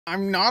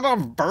I'm not a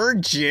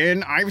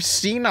virgin. I've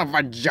seen a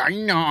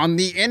vagina on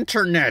the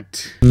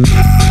internet.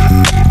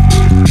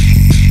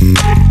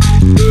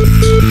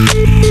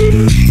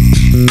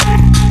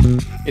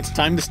 It's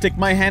time to stick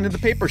my hand in the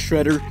paper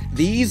shredder.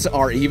 These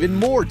are even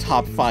more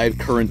top 5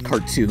 current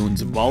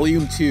cartoons,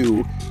 Volume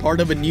 2, part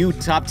of a new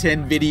top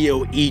 10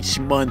 video each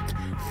month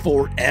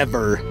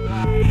forever.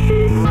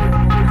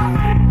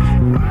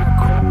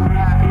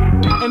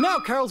 And now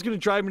Carol's gonna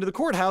drive me to the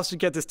courthouse to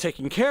get this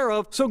taken care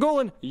of. So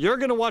Golan, you're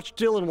gonna watch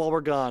Dylan while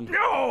we're gone.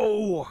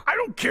 No! I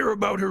don't care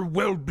about her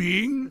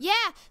well-being. Yeah,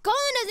 Golan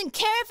doesn't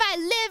care if I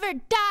live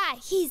or die.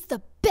 He's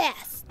the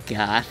best.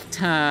 Goth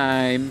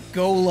time.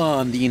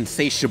 Golan the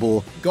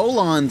Insatiable.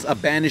 Golan's a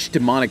banished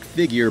demonic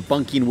figure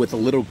bunking with a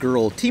little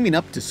girl, teaming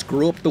up to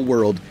screw up the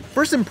world.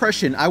 First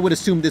impression, I would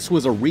assume this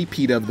was a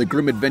repeat of the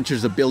Grim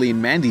Adventures of Billy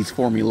and Mandy's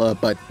formula,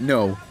 but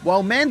no.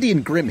 While Mandy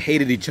and Grim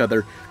hated each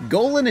other,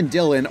 Golan and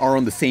Dylan are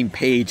on the same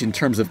page in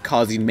terms of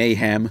causing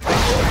mayhem. Retaliation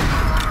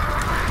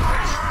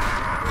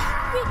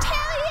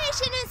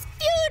is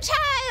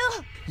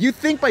futile! You'd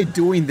think by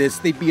doing this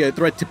they'd be a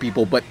threat to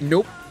people, but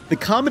nope. The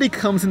comedy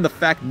comes in the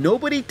fact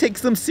nobody takes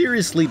them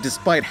seriously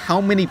despite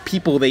how many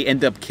people they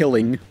end up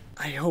killing.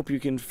 I hope you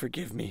can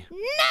forgive me.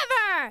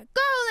 Never!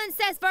 Golan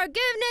says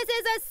forgiveness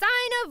is a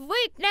sign of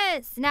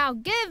weakness. Now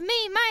give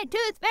me my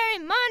tooth fairy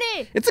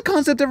money. It's a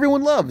concept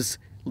everyone loves.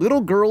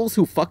 Little girls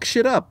who fuck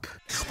shit up.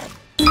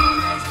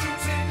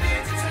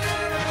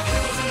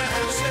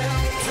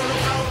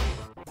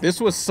 This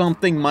was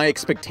something my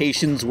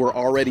expectations were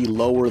already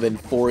lower than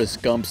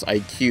Forrest Gump's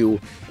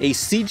IQ. A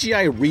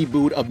CGI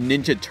reboot of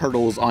Ninja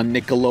Turtles on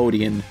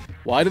Nickelodeon.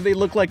 Why do they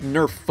look like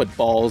Nerf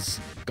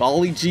footballs?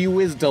 Golly gee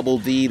whiz double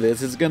D,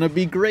 this is gonna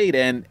be great,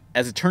 and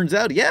as it turns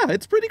out, yeah,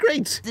 it's pretty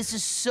great. This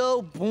is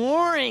so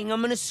boring, I'm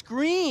gonna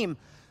scream.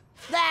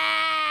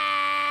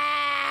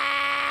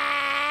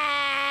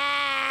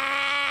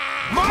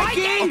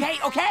 Mikey!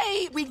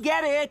 Okay, we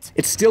get it!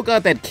 It's still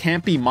got that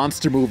campy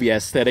monster movie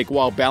aesthetic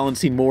while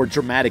balancing more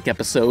dramatic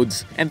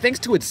episodes. And thanks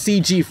to its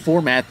CG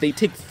format, they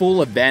take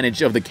full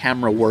advantage of the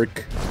camera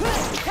work.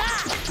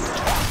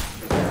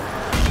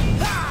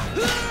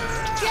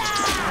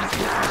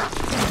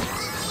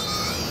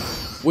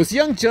 Was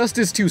Young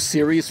Justice too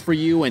serious for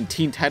you and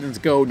Teen Titans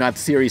Go not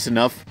serious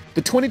enough?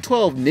 The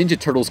 2012 Ninja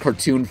Turtles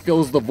cartoon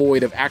fills the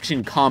void of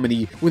action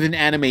comedy with an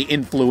anime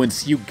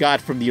influence you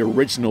got from the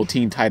original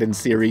Teen Titans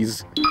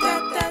series.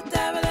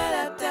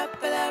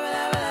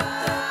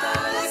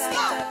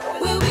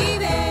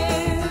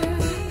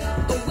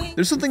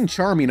 There's something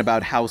charming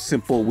about how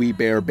simple We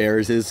Bare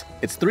Bears is.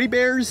 It's 3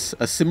 bears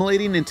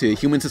assimilating into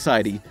human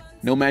society.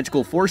 No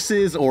magical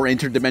forces or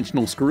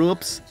interdimensional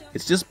screw-ups.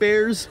 It's just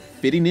bears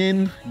fitting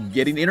in,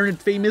 getting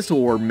internet famous,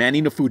 or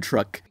manning a food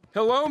truck.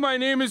 Hello, my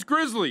name is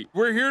Grizzly.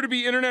 We're here to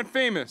be internet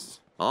famous.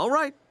 All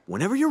right,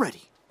 whenever you're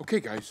ready. Okay,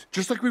 guys,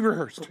 just like we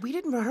rehearsed. We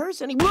didn't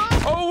rehearse any.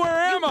 Oh, where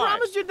am I? You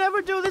promised you'd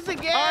never do this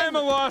again. I'm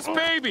a lost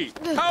baby.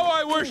 How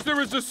I wish there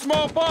was a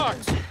small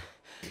box.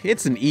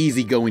 It's an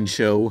easygoing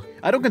show.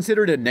 I don't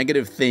consider it a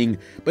negative thing,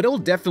 but it'll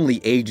definitely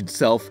age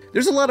itself.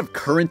 There's a lot of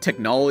current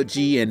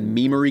technology and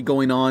memery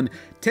going on.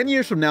 10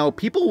 years from now,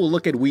 people will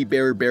look at We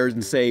Bare Bears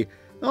and say,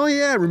 oh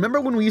yeah, remember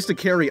when we used to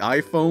carry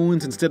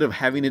iPhones instead of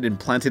having it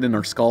implanted in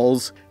our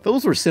skulls?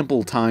 Those were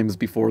simple times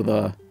before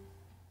the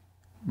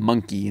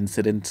monkey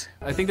incident.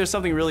 I think there's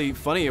something really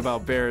funny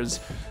about bears.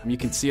 You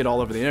can see it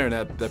all over the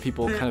internet, that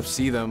people kind of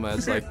see them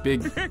as like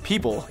big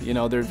people. You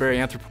know, they're very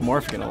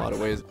anthropomorphic in a lot of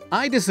ways.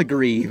 I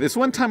disagree. This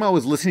one time I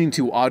was listening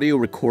to audio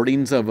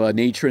recordings of a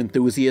nature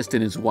enthusiast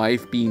and his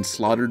wife being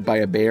slaughtered by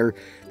a bear.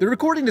 The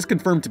recording is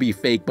confirmed to be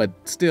fake, but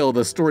still,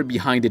 the story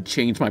behind it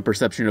changed my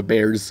perception of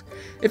bears.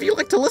 If you'd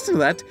like to listen to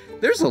that,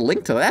 there's a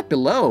link to that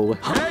below.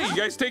 Hey, you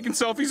guys taking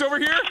selfies over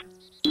here?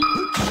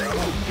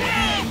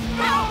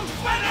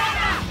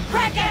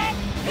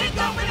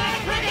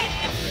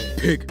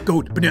 Pig,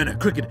 goat, banana,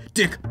 cricket,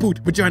 dick, boot,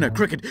 vagina,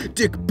 cricket,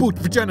 dick, boot,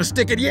 vagina,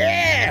 stick it,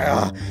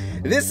 yeah!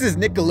 This is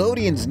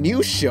Nickelodeon's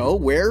new show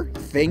where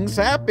things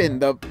happen.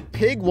 The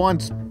pig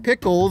wants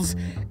pickles,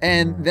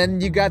 and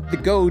then you got the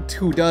goat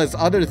who does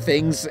other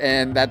things,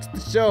 and that's the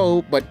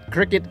show, but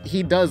Cricket,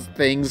 he does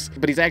things,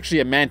 but he's actually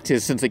a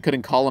mantis since they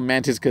couldn't call him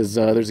Mantis because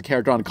there's a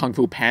character on Kung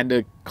Fu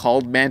Panda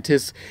called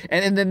Mantis,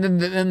 and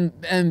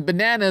then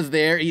Banana's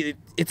there.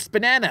 It's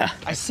Banana.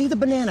 I see the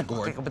banana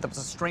gourd. Okay, but there's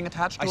a string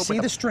attached to it. I see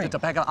the string. With a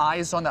bag of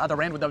eyes on the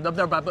other end with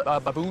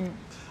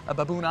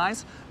baboon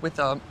eyes with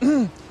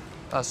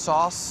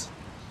sauce.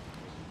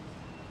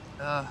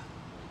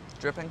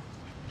 Dripping.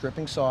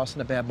 Dripping sauce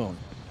and a baboon.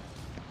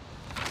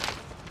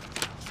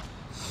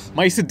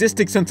 My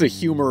sadistic sense of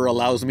humor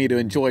allows me to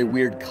enjoy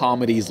weird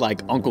comedies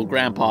like Uncle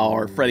Grandpa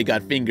or Freddy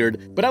Got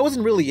Fingered, but I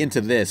wasn't really into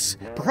this.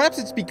 Perhaps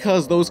it's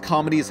because those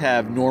comedies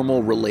have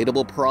normal,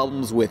 relatable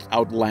problems with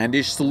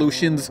outlandish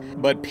solutions,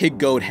 but Pig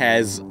Goat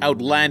has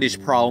outlandish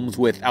problems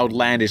with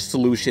outlandish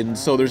solutions,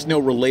 so there's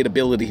no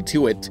relatability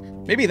to it.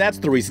 Maybe that's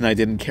the reason I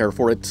didn't care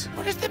for it.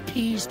 What does the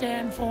P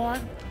stand for?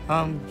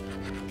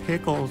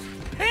 Pickles.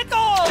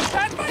 pickles!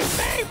 That's my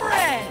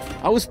favorite!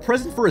 I was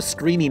present for a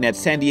screening at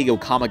San Diego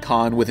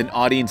Comic-Con with an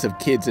audience of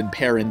kids and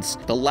parents.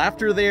 The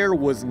laughter there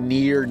was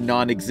near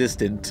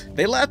non-existent.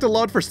 They laughed a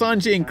lot for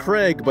Sanjay and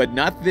Craig, but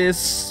not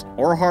this,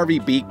 or Harvey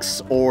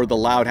Beaks, or the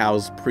Loud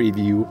House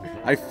preview.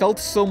 I felt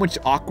so much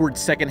awkward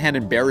secondhand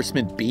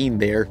embarrassment being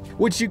there,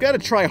 which you gotta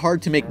try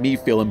hard to make me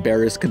feel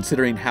embarrassed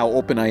considering how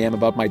open I am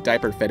about my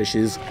diaper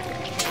fetishes.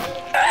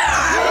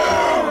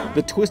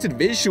 The twisted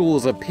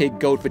visuals of Pig,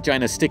 Goat,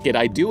 Vagina, Stick It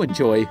I do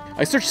enjoy.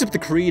 I searched up the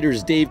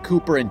creators Dave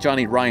Cooper and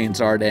Johnny Ryan's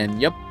art and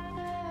yep,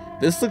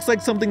 this looks like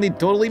something they'd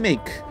totally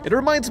make. It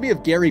reminds me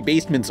of Gary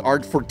Basement's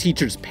art for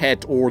Teacher's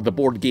Pet or the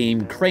board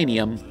game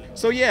Cranium.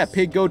 So yeah,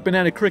 Pig, Goat,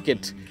 Banana,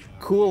 Cricket.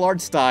 Cool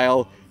art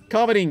style.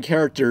 Comedy and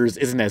characters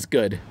isn't as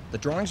good. The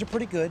drawings are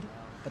pretty good,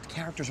 but the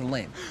characters are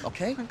lame,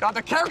 okay? God,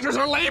 the characters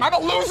are lame. I'm a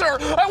loser.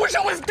 I wish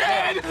I was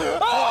dead.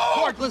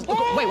 Oh!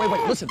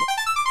 Wait, listen.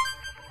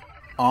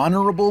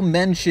 Honorable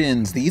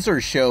mentions. These are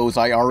shows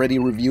I already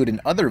reviewed in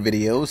other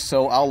videos,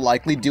 so I'll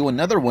likely do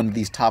another one of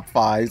these top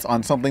 5s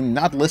on something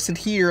not listed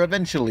here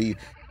eventually.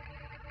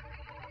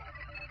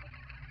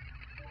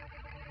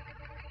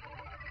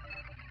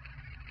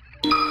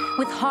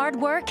 With hard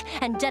work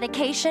and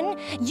dedication,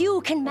 you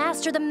can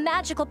master the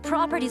magical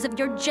properties of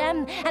your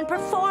gem and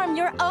perform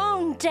your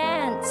own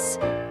dance.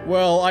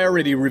 Well, I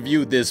already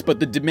reviewed this,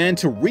 but the demand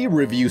to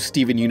re-review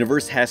Steven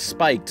Universe has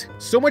spiked.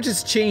 So much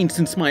has changed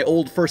since my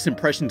old first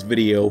impressions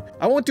video.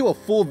 I won't do a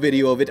full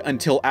video of it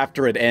until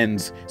after it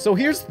ends. So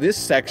here's this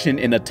section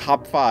in a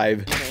top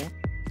 5.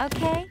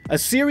 Okay. A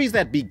series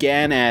that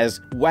began as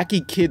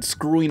wacky kid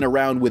screwing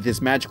around with his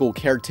magical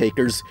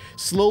caretakers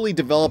slowly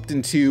developed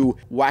into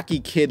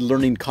wacky kid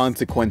learning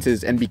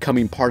consequences and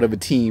becoming part of a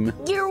team.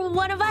 You're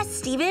one of us,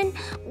 Steven.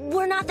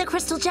 We're not the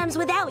crystal gems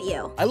without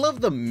you. I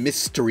love the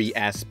mystery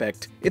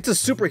aspect. It's a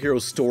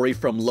superhero story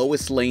from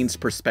Lois Lane's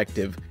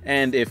perspective,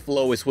 and if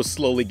Lois was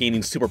slowly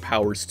gaining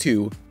superpowers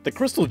too. The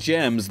crystal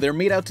gems, they're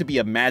made out to be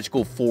a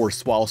magical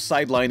force while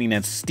sidelining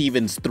as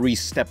Steven's 3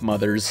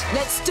 stepmothers.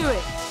 Let's do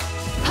it.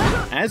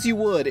 As you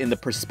would in the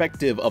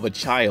perspective of a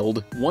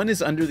child, one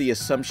is under the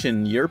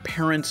assumption your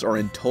parents are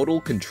in total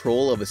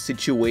control of a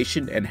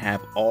situation and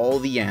have all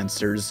the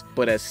answers.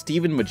 But as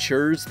Steven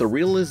matures, the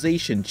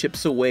realization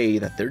chips away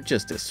that they're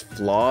just as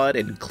flawed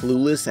and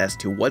clueless as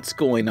to what's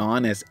going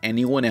on as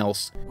anyone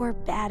else. We're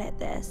bad at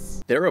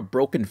this. They're a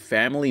broken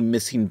family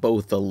missing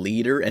both the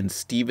leader and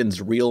Steven's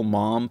real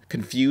mom,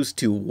 confused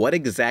to what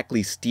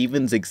exactly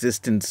Steven's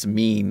existence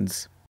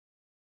means.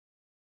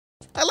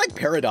 I like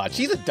Peridot,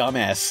 she's a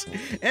dumbass,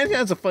 and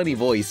has a funny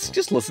voice,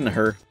 just listen to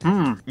her.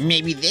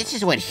 Maybe this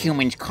is what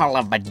humans call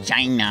a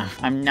vagina.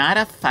 I'm not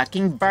a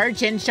fucking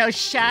virgin, so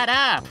shut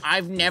up.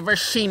 I've never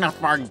seen a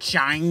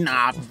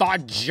vagina.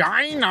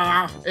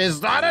 Vagina? Is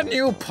that a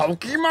new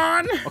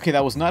Pokemon? Okay,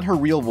 that was not her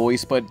real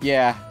voice, but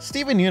yeah,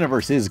 Steven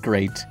Universe is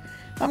great.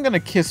 I'm gonna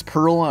kiss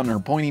Pearl on her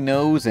pointy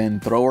nose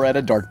and throw her at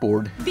a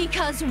dartboard.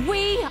 Because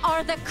we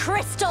are the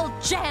crystal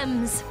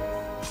gems.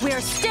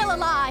 We're still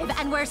alive,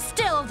 and we're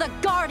still the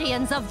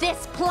guardians of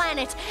this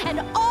planet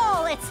and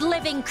all its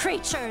living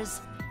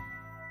creatures.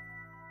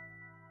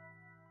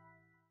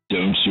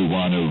 Don't you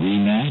want a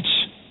rematch?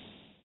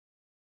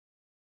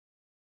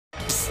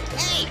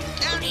 Hey,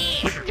 down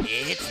here!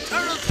 It's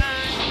turtle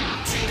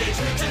time! Teenage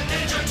Mutant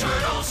Ninja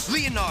Turtles!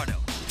 Leonardo,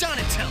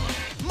 Donatello,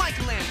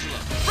 Michelangelo,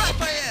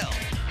 Raphael!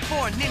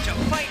 4 ninja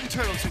fighting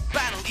turtles who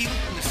battle evil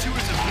in the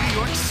sewers of New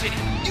York City.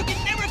 You can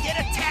never get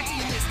a taxi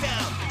in this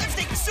town! Let's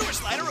take the sewer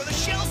slider or the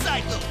shell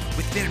cycle!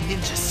 With their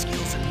ninja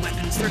skills and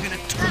weapons, they're gonna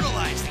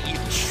turtleize the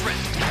evil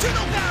shrimp.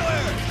 Turtle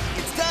power!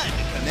 It's time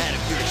to come out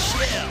of your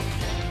shell!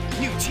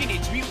 New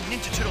Teenage Mutant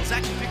Ninja Turtles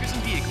action figures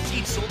and vehicles,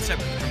 each sold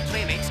separately from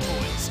Playmates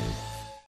Toys.